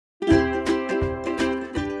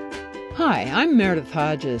Hi, I'm Meredith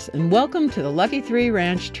Hodges, and welcome to the Lucky 3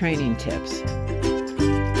 Ranch Training Tips.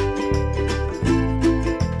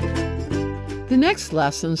 The next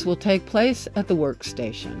lessons will take place at the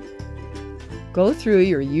workstation. Go through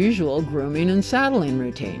your usual grooming and saddling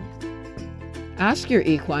routine. Ask your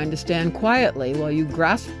equine to stand quietly while you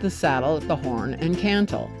grasp the saddle at the horn and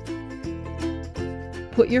cantle.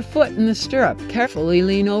 Put your foot in the stirrup, carefully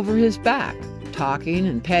lean over his back, talking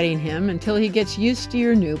and petting him until he gets used to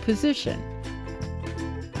your new position.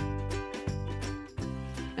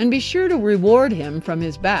 And be sure to reward him from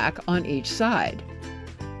his back on each side.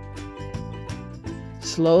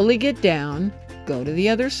 Slowly get down, go to the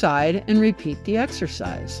other side, and repeat the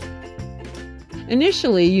exercise.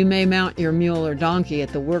 Initially, you may mount your mule or donkey at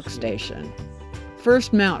the workstation.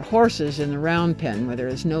 First, mount horses in the round pen where there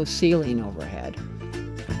is no ceiling overhead.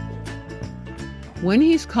 When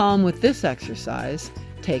he's calm with this exercise,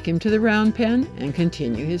 take him to the round pen and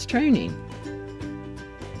continue his training.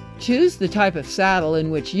 Choose the type of saddle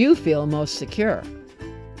in which you feel most secure.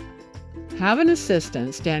 Have an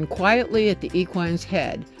assistant stand quietly at the equine's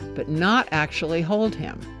head, but not actually hold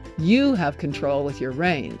him. You have control with your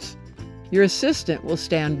reins. Your assistant will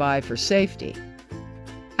stand by for safety.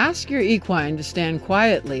 Ask your equine to stand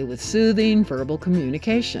quietly with soothing verbal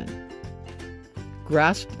communication.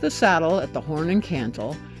 Grasp the saddle at the horn and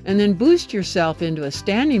cantle, and then boost yourself into a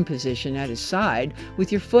standing position at his side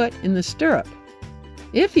with your foot in the stirrup.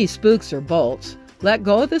 If he spooks or bolts, let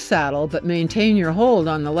go of the saddle but maintain your hold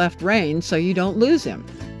on the left rein so you don't lose him.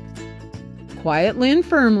 Quietly and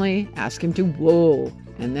firmly ask him to whoa,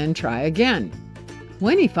 and then try again.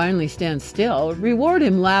 When he finally stands still, reward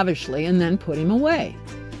him lavishly and then put him away.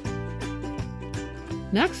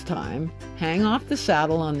 Next time, hang off the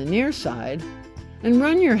saddle on the near side and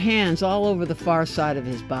run your hands all over the far side of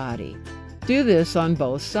his body. Do this on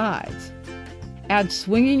both sides. Add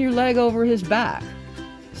swinging your leg over his back.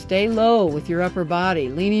 Stay low with your upper body,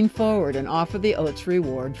 leaning forward, and offer the oats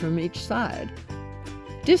reward from each side.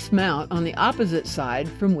 Dismount on the opposite side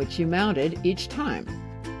from which you mounted each time.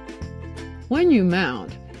 When you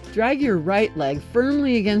mount, drag your right leg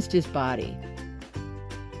firmly against his body.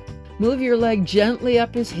 Move your leg gently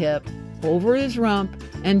up his hip, over his rump,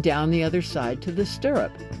 and down the other side to the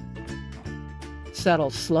stirrup. Settle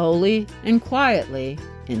slowly and quietly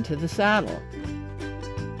into the saddle.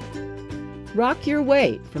 Rock your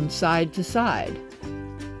weight from side to side.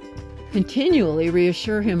 Continually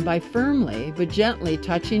reassure him by firmly but gently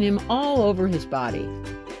touching him all over his body.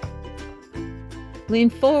 Lean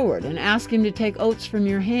forward and ask him to take oats from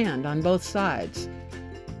your hand on both sides.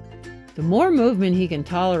 The more movement he can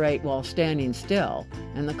tolerate while standing still,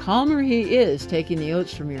 and the calmer he is taking the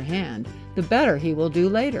oats from your hand, the better he will do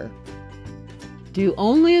later. Do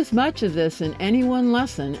only as much of this in any one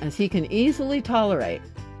lesson as he can easily tolerate.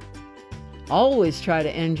 Always try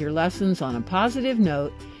to end your lessons on a positive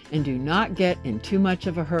note and do not get in too much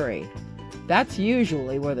of a hurry. That's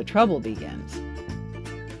usually where the trouble begins.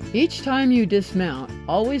 Each time you dismount,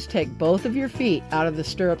 always take both of your feet out of the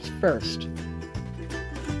stirrups first.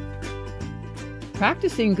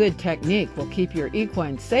 Practicing good technique will keep your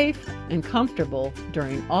equine safe and comfortable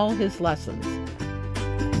during all his lessons.